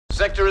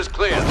sector is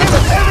clear. Give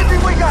us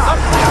everything we got!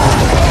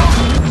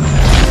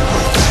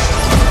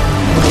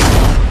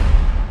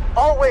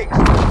 All wings.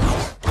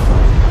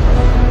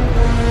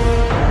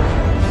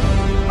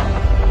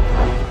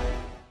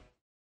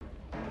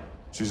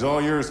 She's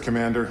all yours,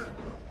 Commander.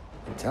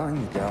 I'm telling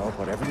you, Del,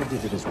 whatever you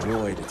did to this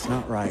droid, it's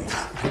not right.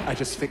 I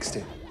just fixed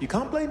it. You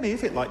can't blame me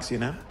if it likes you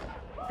now.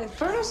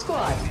 Inferno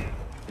Squad.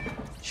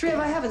 Shriv,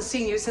 I haven't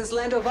seen you since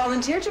Lando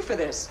volunteered you for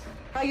this.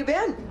 How you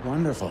been?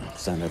 Wonderful,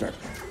 Senator.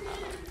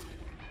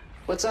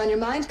 What's on your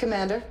mind,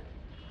 Commander?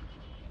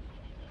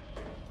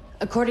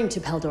 According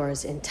to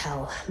Paldora's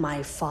intel,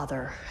 my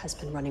father has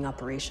been running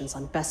operations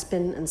on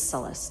Bespin and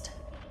Sullust.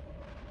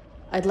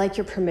 I'd like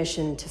your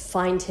permission to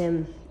find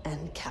him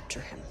and capture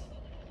him.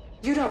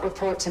 You don't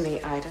report to me,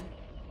 Iden.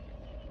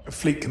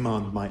 Fleet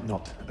Command might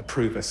not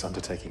approve us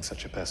undertaking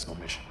such a personal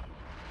mission.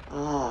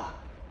 Ah,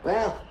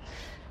 well,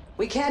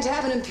 we can't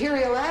have an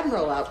Imperial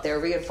Admiral out there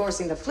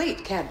reinforcing the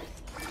fleet, can we?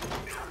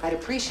 I'd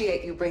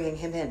appreciate you bringing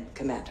him in,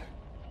 Commander.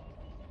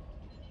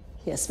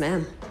 Yes,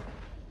 ma'am.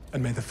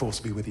 And may the Force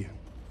be with you.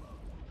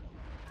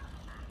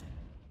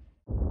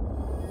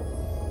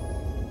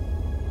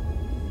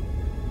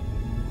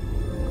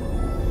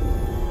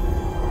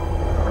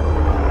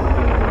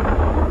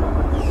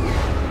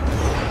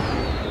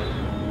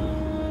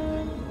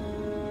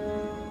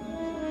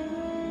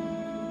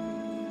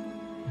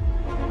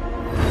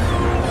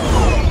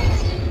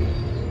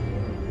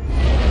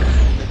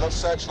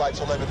 Searchlights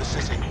all over the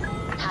city.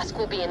 Hask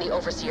will be in the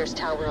Overseer's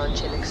Tower on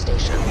Chinook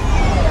Station.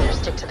 Better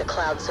stick to the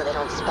clouds so they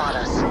don't spot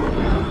us.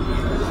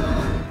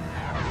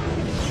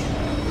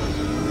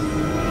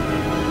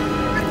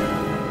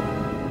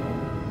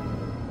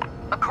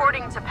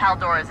 According to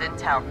Paldora's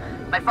intel,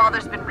 my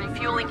father's been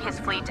refueling his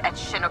fleet at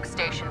Chinook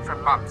Station for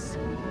months.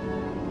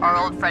 Our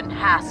old friend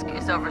Hask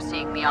is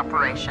overseeing the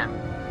operation.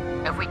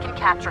 If we can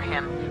capture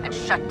him and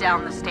shut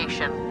down the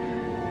station,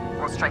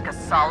 we'll strike a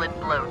solid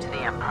blow to the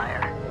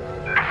Empire.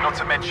 Not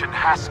to mention,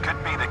 Hask could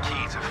be the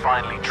key to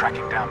finally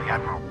tracking down the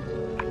Admiral.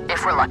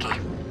 If we're lucky.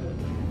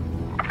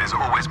 There's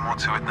always more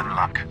to it than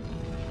luck.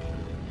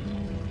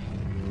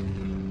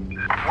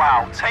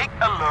 Wow, take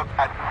a look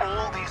at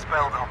all these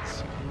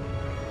Beldons.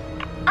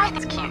 I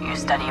think it's cute you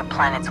study a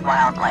planet's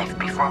wildlife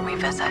before we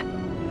visit.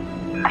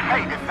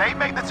 Hey, if they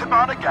make the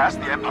Tabana gas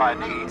the Empire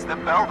needs,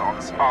 then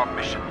Beldons are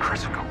mission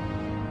critical.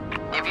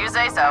 If you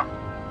say so.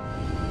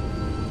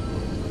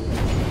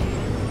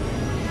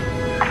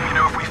 You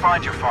know, if we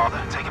find your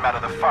father, take him out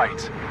of the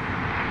fight,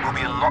 we'll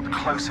be a lot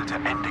closer to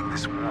ending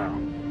this war.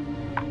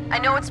 I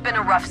know it's been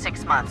a rough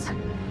 6 months,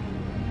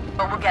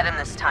 but we'll get him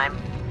this time.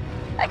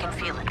 I can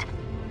feel it.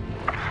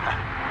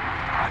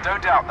 I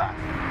don't doubt that.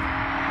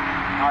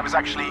 I was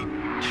actually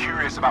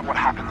curious about what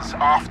happens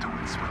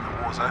afterwards when the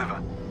war's over.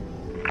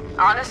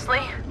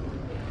 Honestly,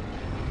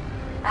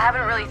 I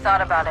haven't really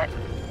thought about it.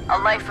 A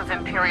life of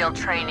Imperial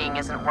training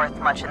isn't worth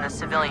much in the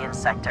civilian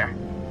sector.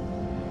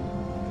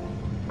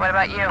 What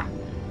about you?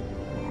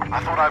 I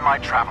thought I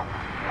might travel.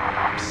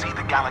 See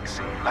the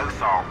galaxy,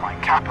 Lothal, my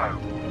capo.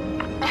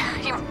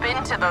 You've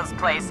been to those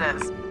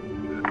places.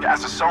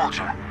 As a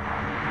soldier,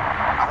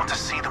 I want to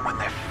see them when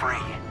they're free.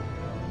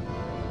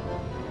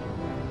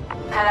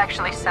 That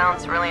actually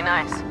sounds really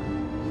nice.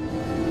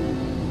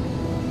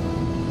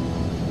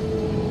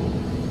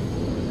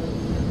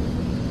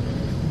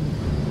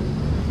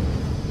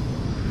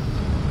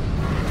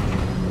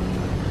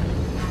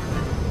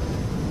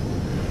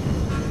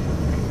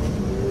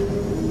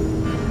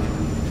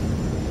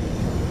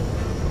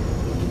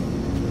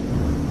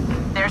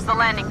 There's the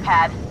landing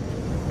pad.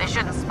 They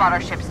shouldn't spot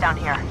our ships down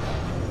here.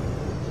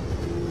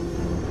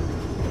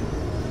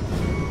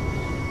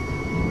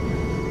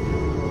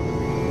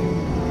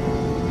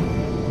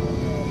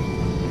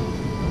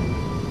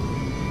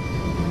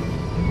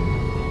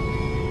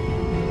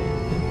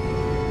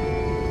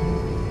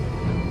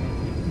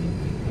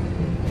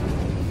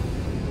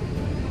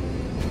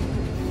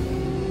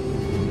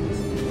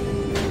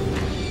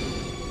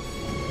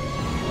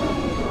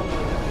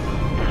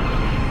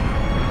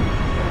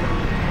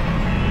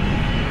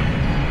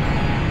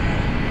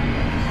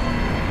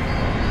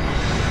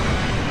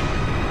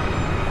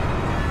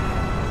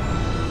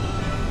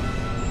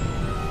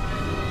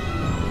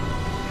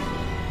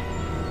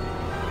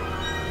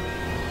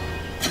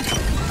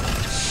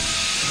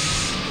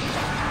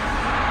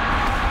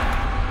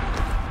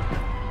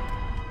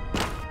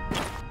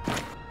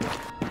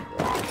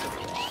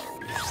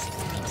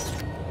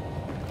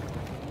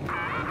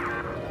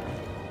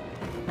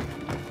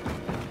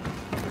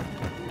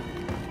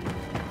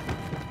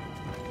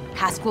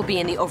 Hask will be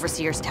in the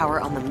Overseer's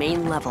Tower on the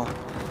main level.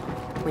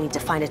 We need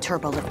to find a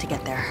turbo lift to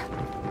get there.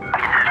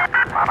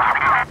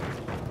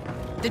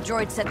 The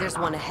droid said there's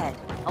one ahead,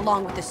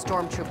 along with the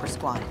stormtrooper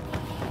squad.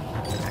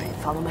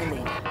 Follow my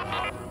lead.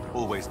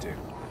 Always do.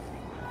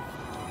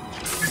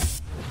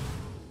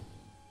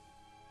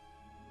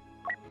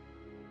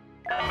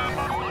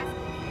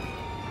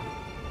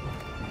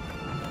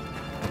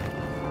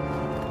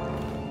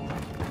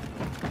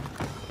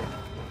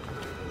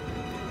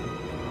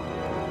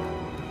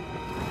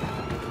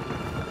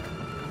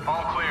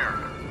 All clear.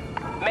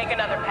 Make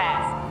another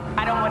pass.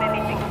 I don't want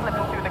anything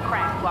slipping through the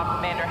cracks while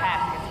Commander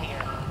Hask is here.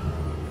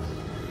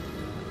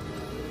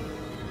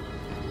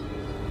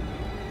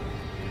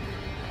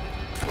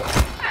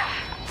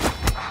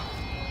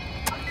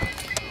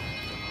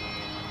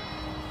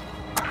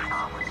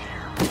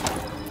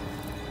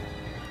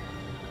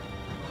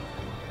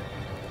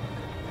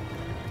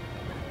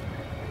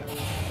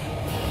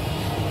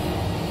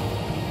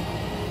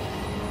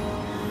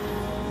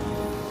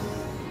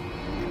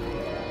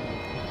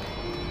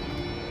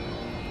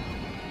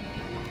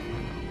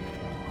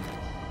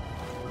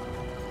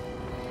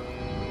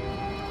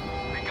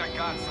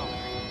 Got something.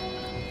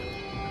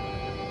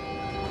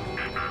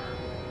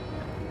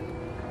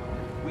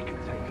 We can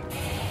take it.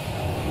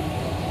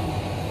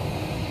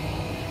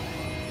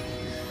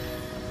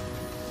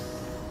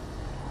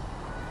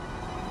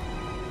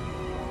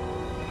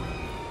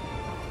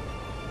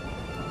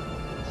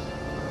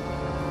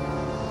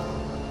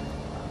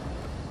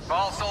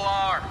 False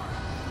alarm.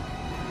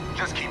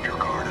 Just keep your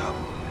guard up.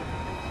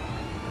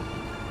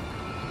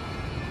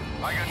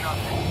 I got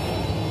nothing.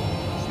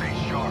 Stay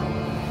sharp.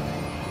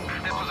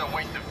 This was a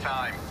waste of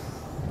time.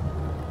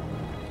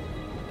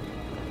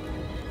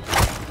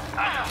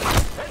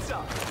 Heads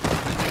up!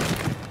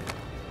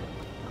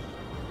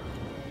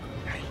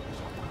 Hey.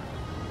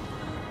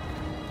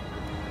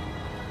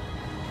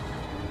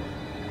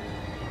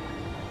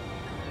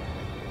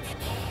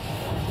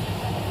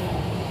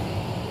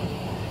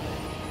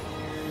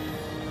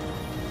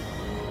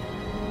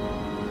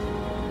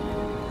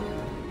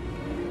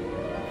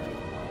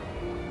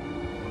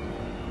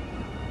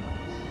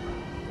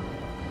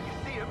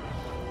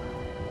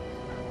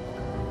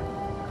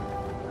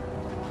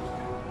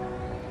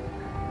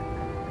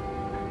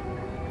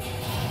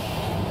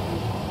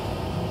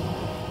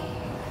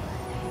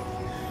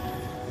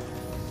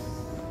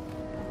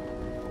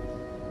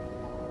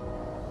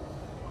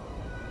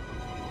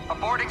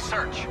 Aborting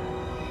search.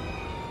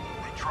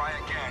 They try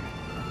again.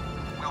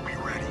 We'll be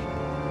ready.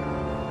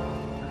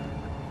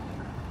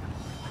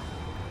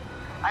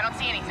 I don't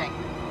see anything.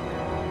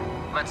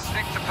 Let's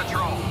stick to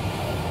patrol.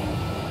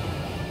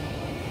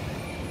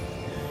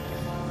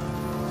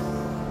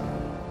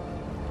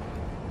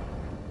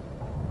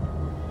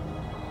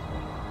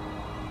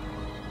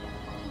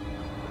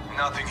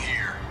 Nothing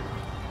here.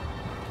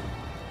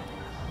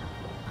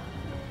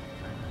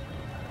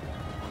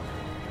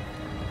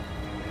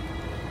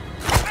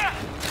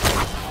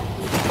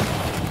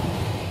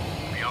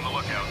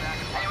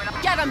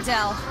 Get him,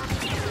 Del.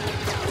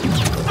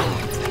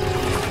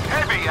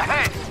 Heavy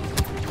ahead.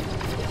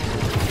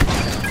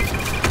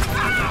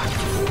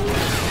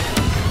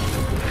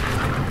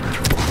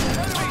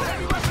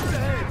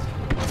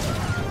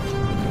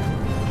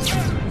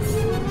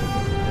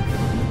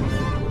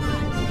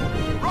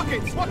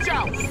 Rockets, watch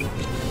out!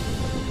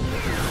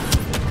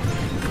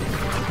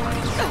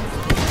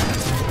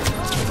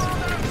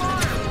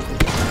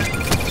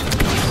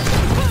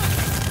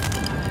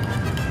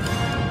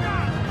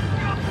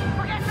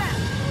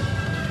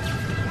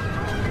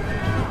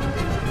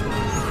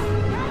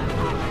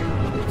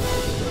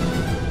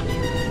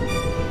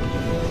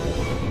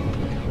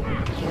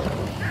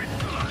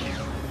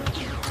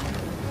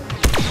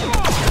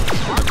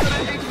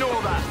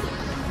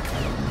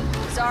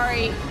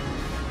 Sorry.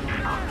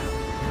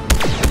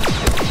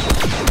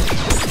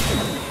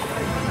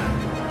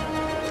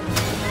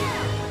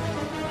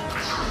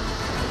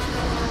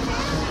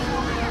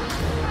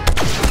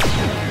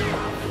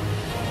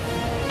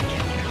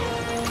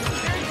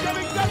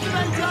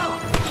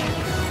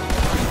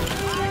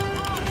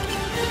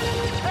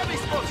 Heavy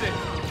spotted!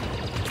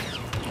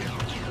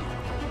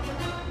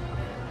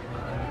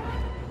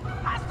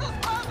 Hostiles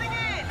closing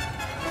in!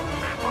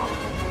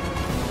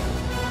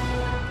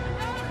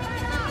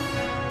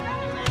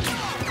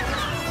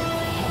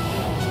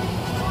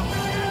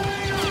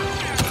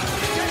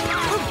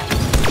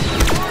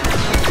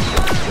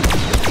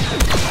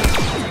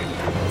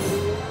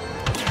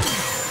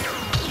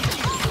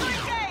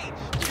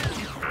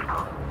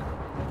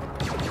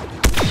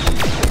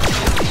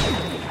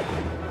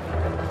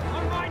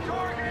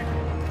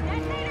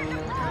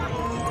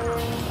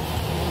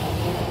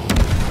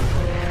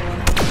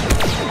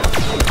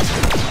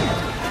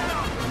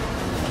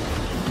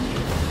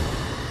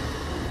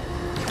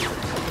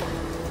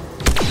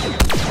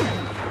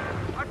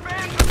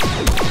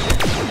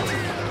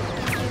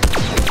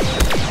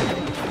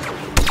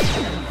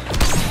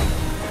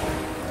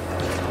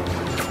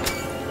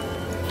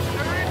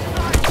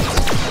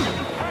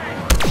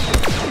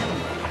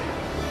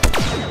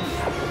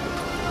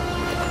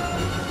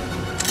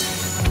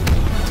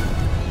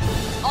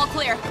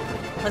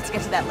 Let's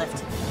get to that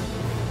lift.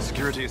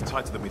 Security is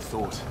tighter than we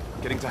thought.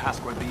 Getting to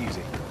Hask won't be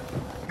easy.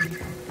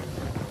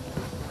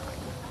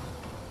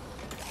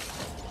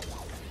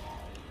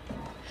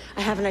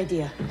 I have an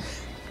idea.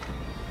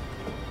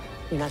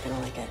 You're not gonna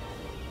like it.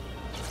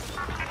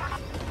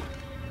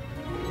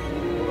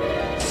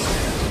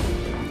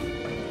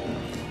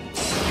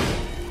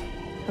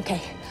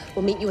 Okay,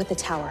 we'll meet you at the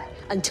tower.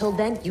 Until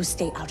then, you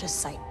stay out of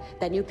sight.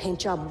 That new paint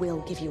job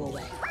will give you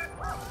away.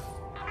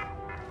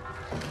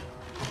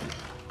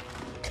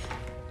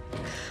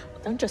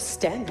 Don't just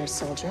stand there,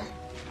 soldier.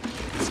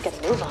 Let's get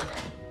a move on.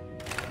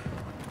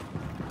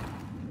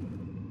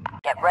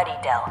 Get ready,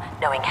 Del.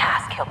 Knowing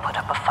Hask, he'll put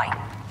up a fight.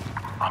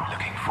 I'm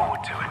looking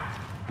forward to it.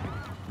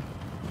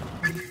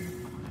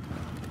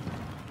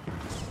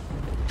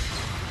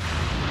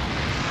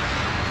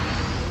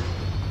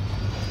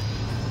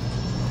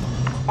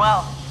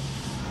 Well,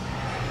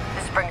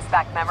 this brings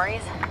back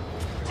memories.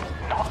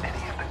 Not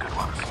any of the good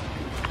ones.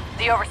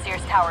 The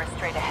Overseer's tower is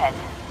straight ahead.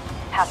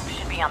 Hask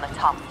should be on the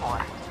top floor.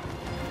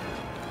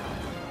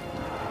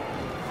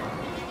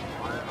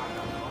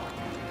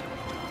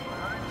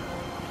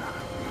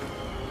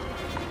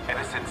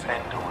 Ever since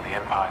Endor, the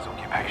Empire's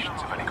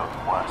occupations have only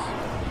gotten worse.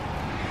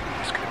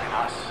 This could have been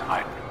us.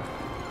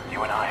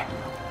 You and I.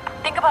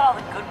 Think about all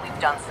the good we've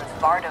done since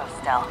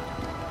Vardos, Del.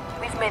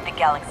 We've made the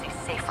galaxy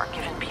safer,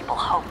 given people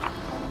hope.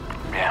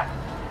 Yeah.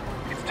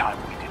 It's time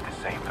we did the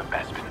same for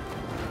Bespin.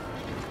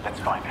 Let's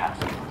find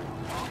Hask.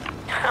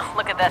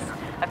 Look at this.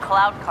 A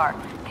cloud car.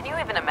 Can you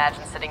even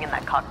imagine sitting in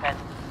that cockpit?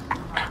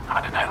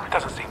 I don't know. It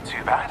doesn't seem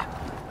too bad.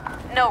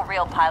 No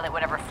real pilot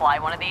would ever fly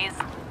one of these.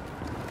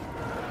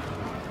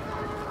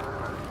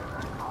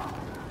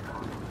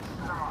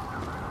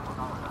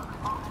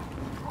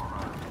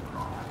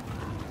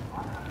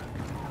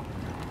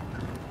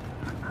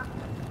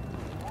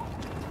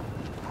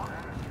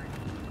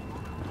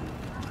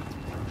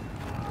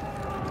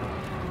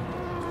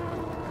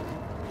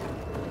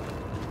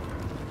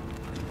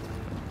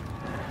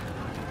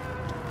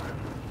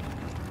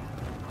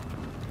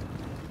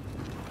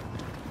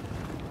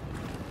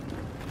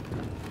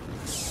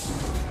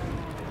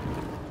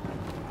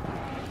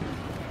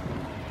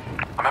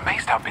 I'm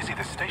amazed how busy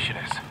this station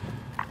is.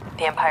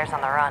 The Empire's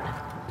on the run.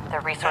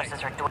 Their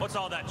resources are dwindling. What's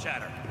all that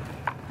chatter?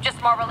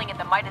 Just marveling at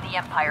the might of the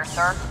Empire,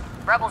 sir.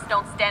 Rebels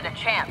don't stand a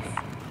chance.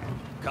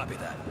 Copy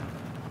that.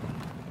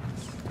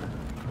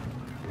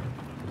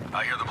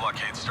 I hear the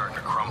blockade's starting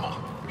to crumble.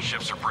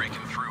 Ships are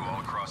breaking through all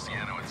across the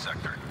Anoid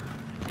sector.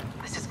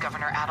 This is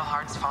Governor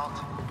Adelhard's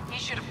fault. He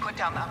should have put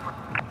down the upper...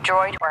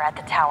 Droid, we're at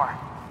the tower.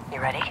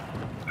 You ready?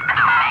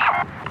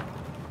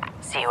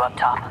 See you up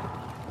top.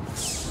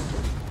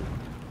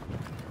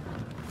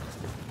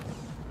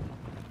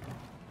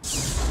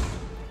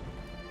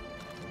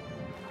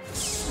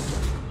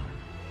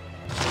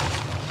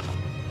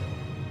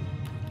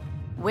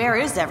 Where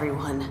is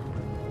everyone?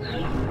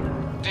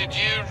 Did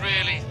you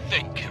really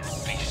think it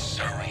would be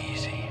so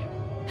easy?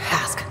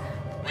 Hask.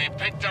 We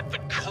picked up the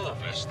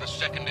Corvus the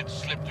second it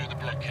slipped through the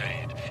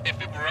blockade.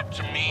 If it were up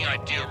to me,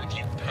 I'd deal with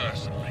you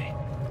personally.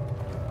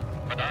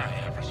 But I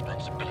have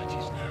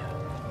responsibilities now.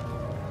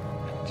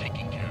 And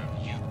taking care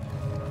of you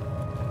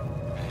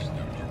is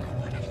no longer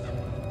one of them.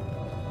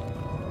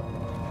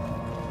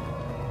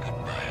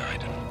 Goodbye,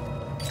 Iden.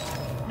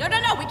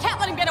 No, we can't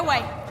let him get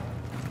away!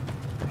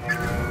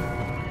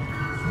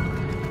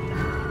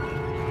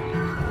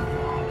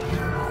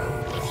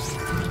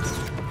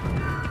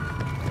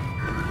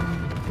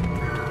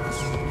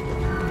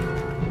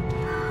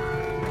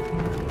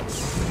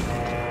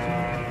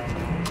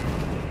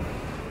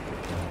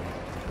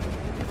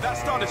 That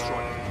Star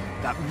Destroyer,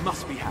 that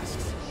must be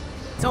Hask's.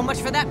 So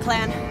much for that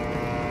plan.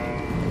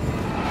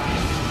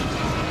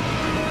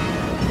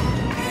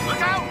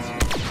 Look out!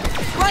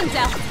 Run,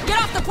 Del! Get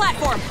off the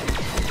platform!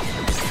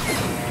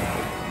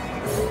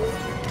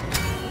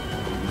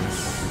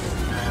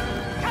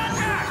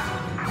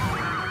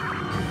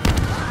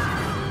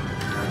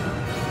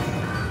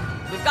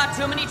 We've got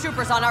too many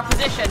troopers on our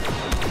position.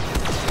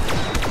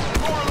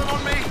 More of them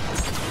on me!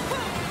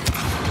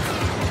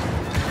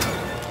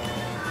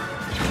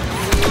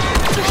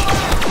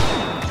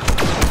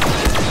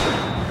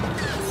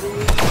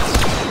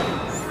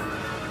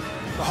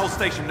 The whole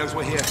station knows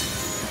we're here.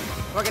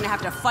 We're gonna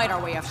have to fight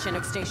our way off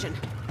Chinook Station.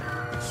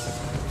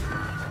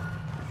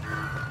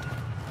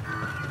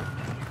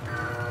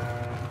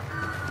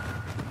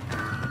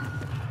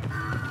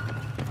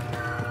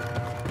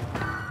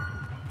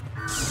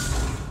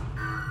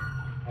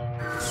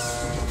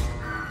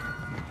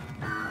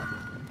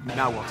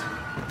 Now what?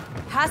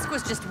 Hask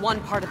was just one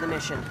part of the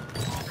mission.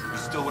 You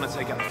still want to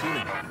take out the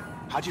fueling?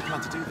 How do you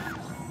plan to do that?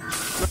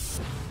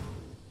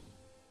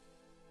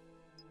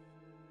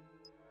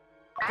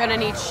 Gonna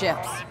need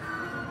ships.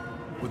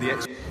 With the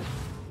extra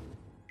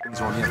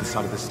are on the other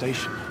side of the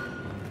station.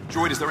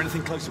 Droid, is there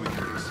anything closer we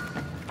can use?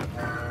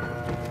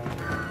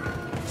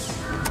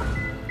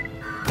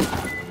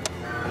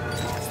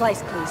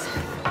 Slice, please.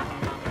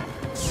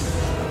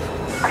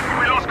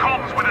 We lost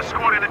comms with a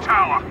squad in the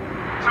tower,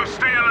 so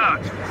stay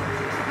alert.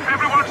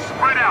 Everyone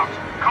spread out.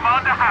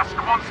 Commander Hask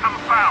wants them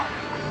found.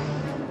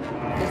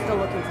 They're still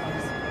looking for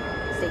us.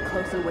 Stay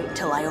close and wait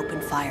till I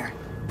open fire.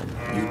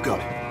 You got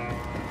it.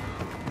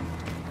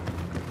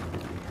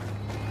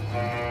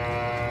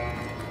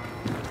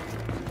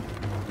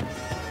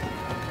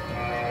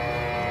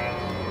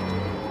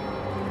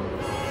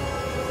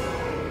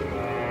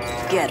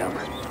 Get him.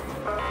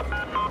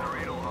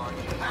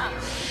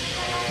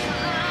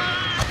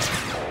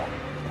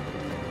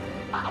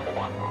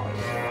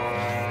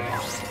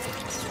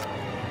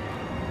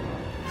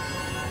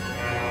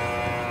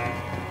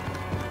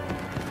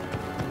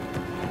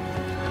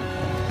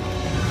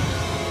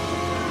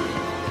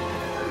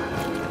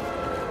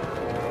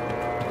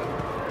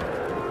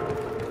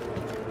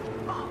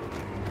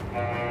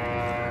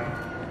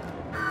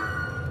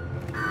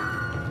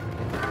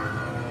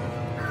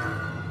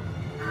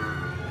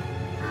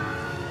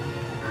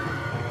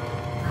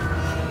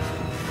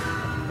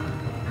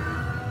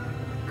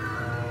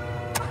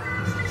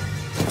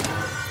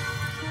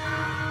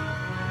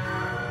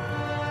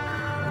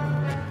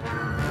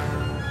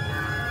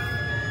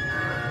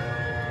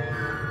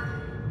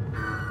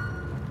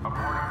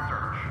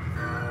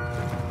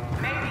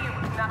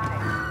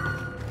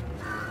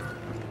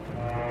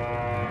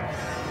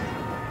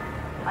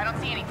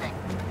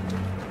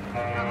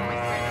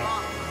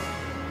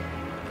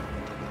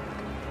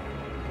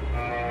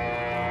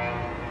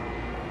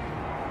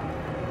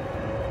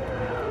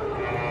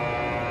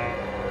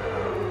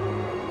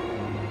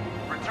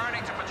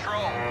 Returning to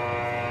patrol.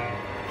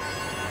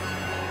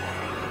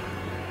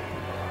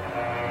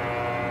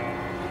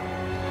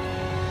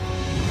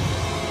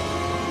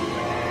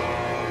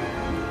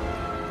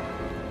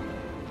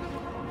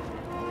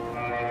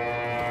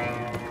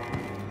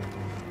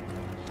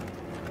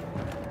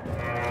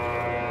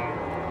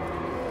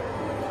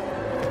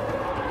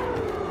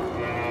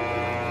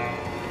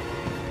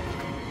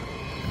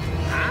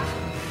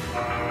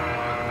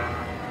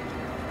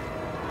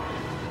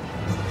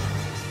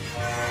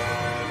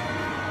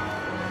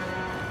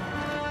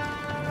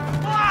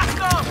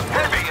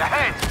 Heavy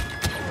ahead!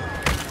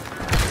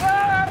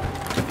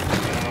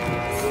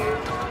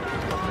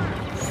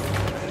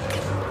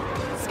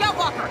 Scout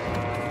walker!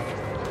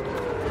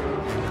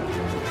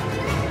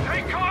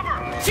 Take cover!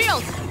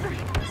 Shields!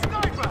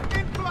 Sniper,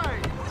 in play!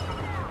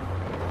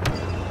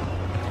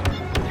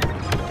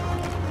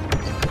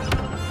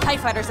 TIE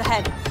fighters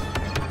ahead.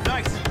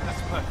 Nice,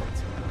 that's perfect.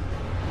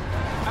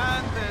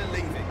 And they're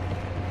leaving.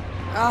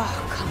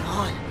 Oh, come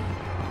on.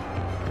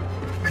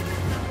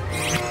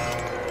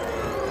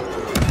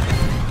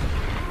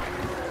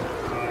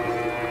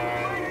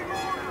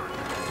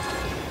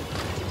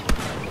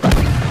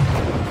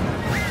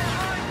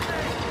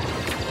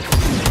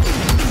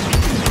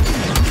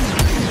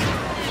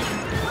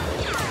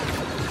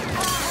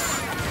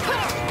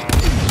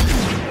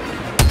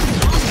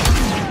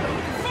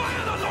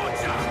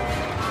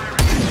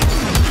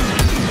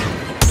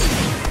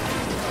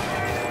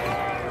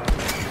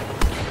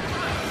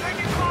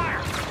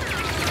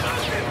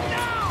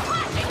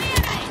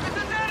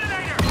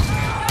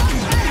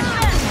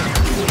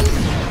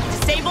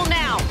 Disable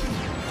now!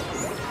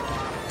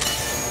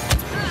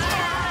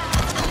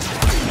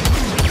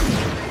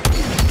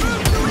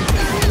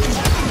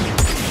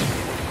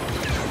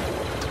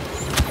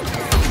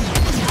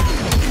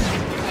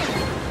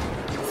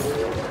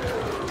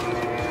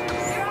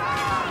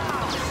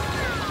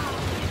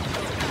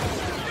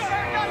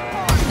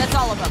 That's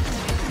all of them.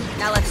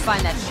 Now let's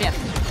find that ship.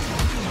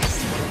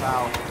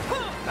 Wow.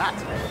 That?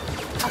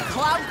 A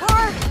cloud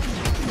car?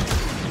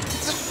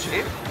 It's a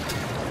ship?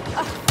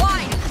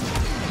 Fine!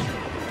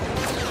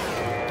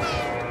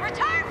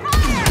 Return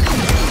fire!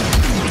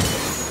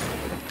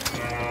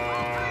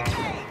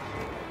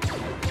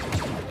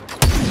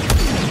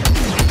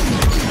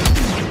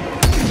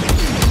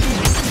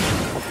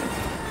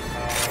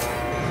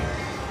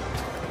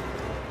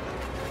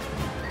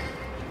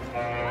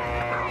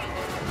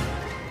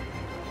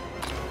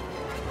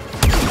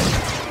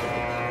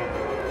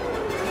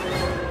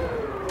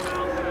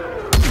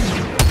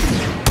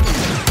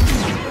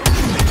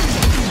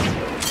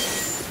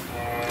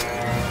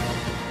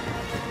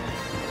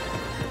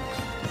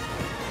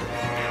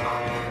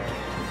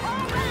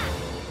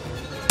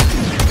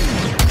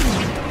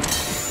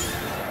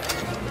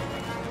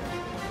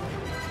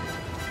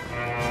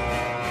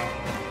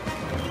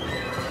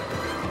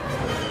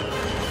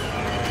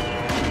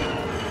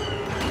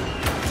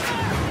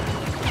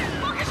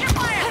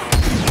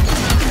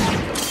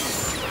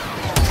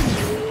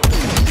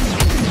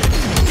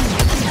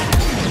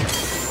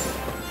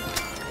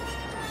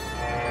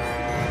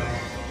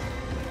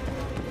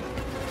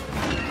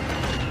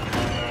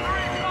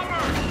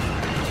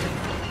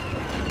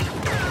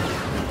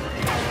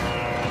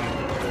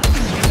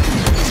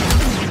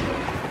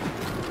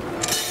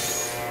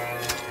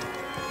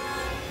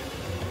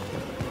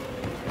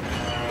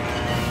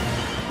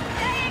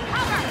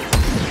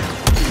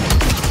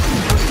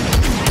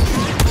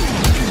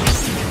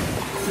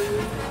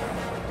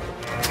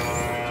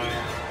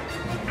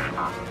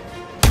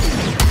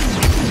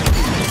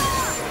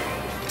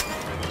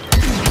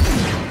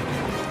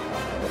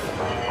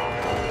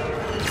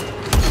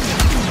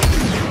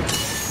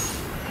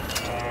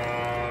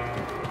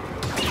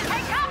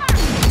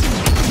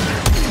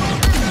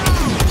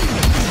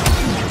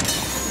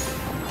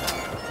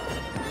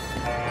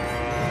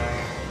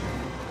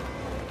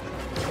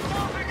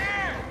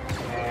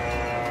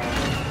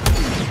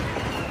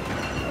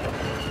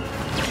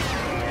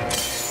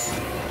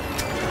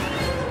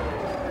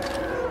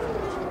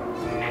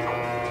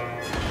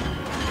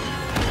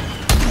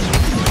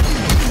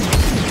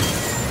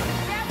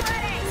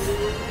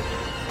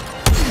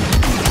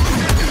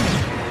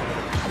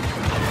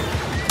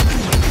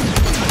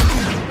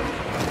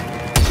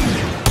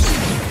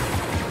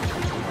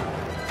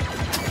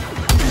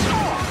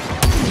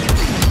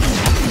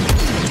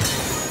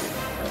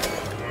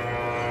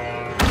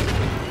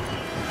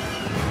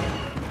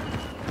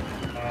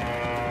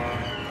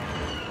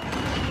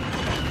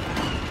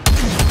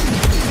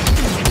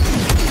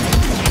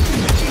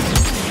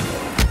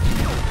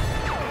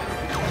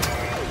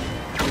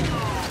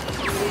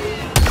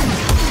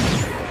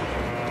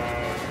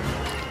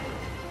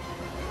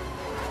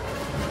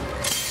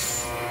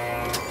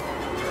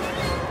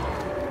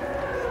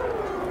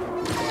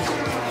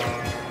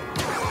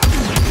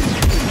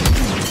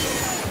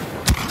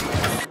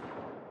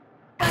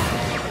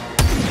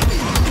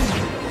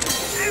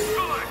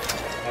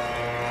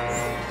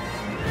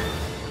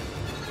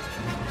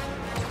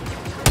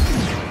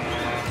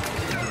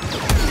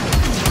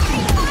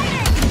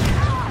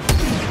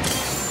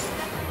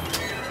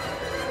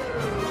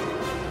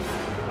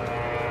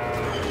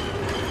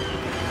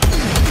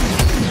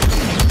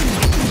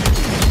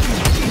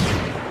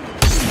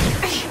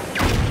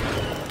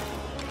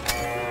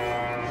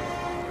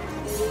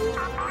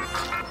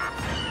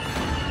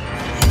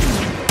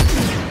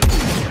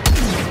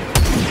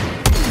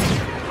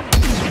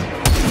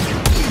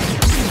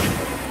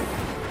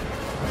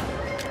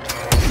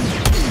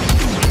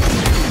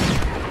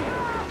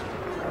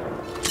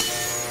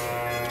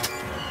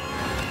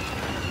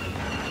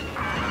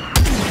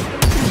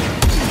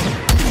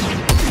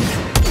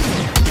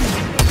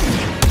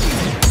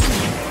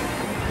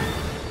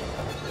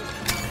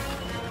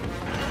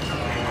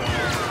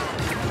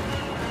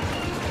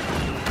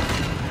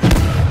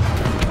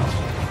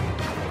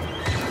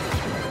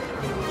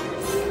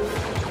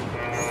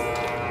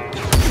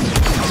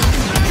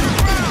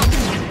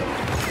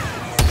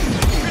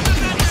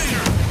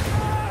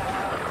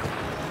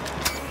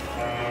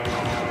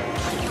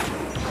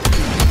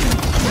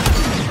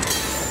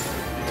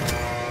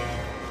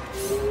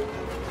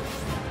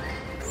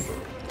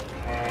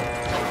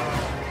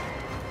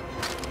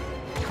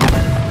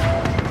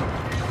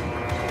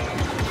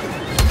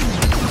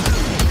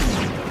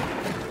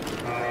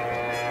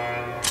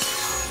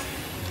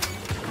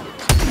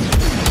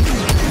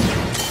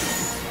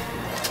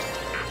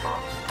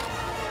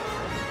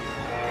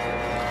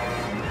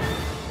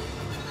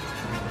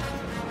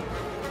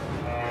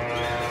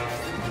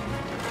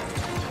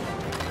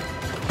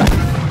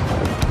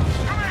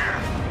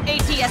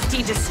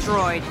 Be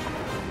destroyed.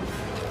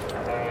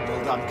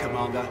 Well done,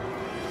 Commander.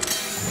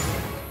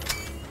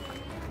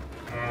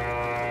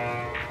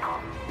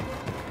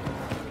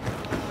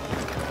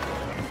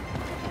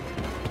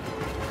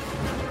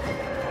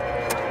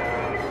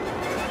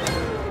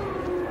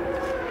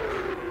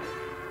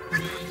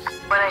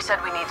 When I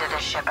said we needed a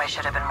ship, I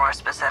should have been more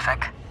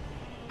specific.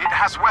 It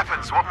has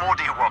weapons. What more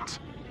do you want?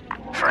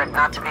 For it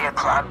not to be a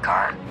cloud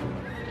car.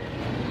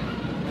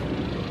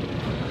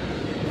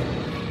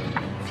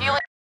 Fueling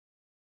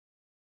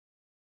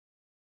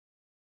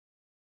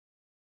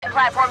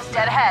platforms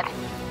dead ahead.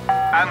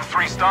 And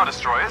 3 Star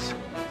Destroyers?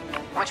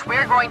 Which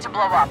we're going to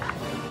blow up.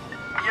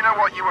 You know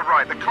what? You were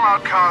right. The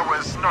cloud car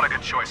was not a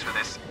good choice for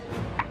this.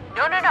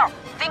 No.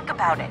 Think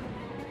about it.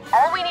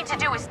 All we need to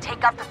do is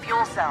take out the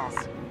fuel cells.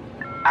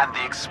 And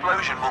the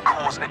explosion will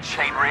cause a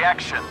chain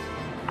reaction.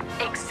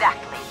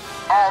 Exactly.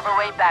 All the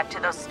way back to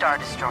those Star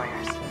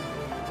Destroyers.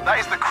 That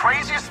is the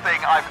craziest thing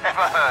I've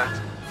ever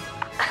heard.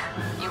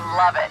 You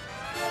love it.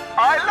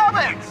 I love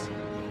it!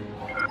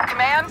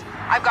 Command,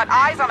 I've got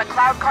eyes on a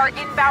cloud car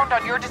inbound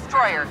on your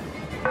destroyer.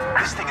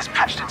 This thing is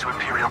patched into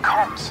Imperial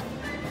comms.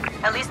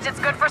 At least it's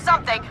good for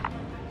something.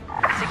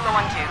 Sigma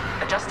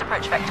 1-2, adjust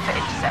approach vector for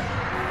intercept.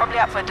 Probably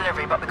out for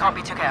delivery, but we can't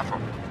be too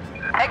careful.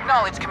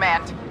 Acknowledge,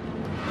 Command.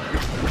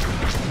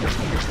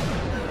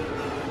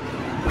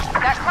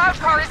 That cloud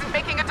car isn't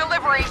making a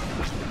delivery.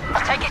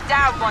 Take it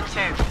down,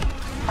 1-2.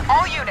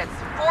 All units,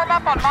 form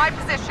up on my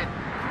position.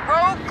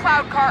 Rogue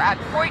cloud car at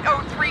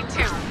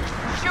 .032.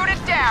 Shoot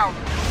it down.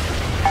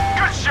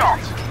 Good shot!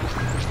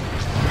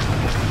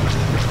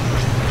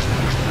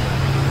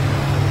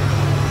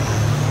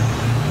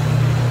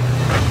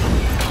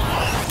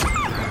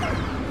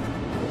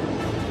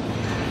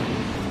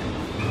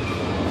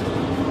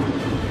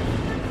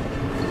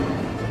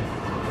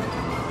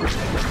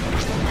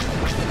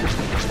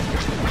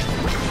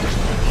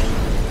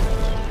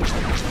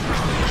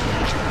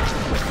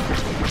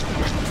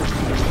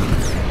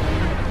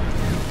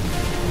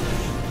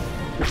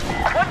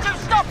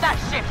 Stop that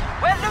ship!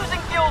 We're losing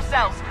fuel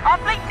cells! Our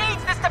fleet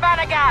needs this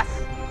Savannah gas!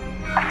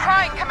 I'm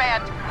trying,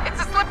 Command.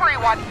 It's a slippery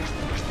one.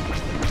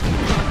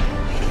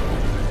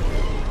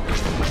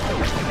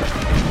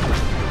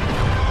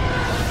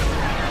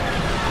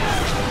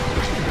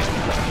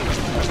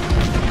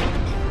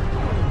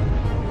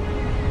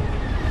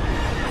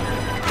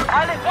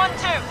 Pilot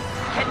 1-2,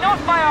 cannot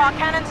fire our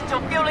cannons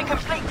until fueling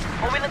complete,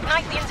 or we'll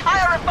ignite the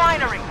entire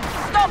refinery.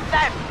 Stop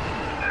them!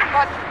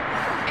 But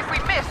if we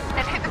miss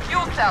and hit the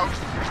fuel cells,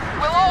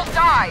 we'll all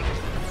die.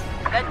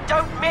 Then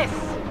don't miss.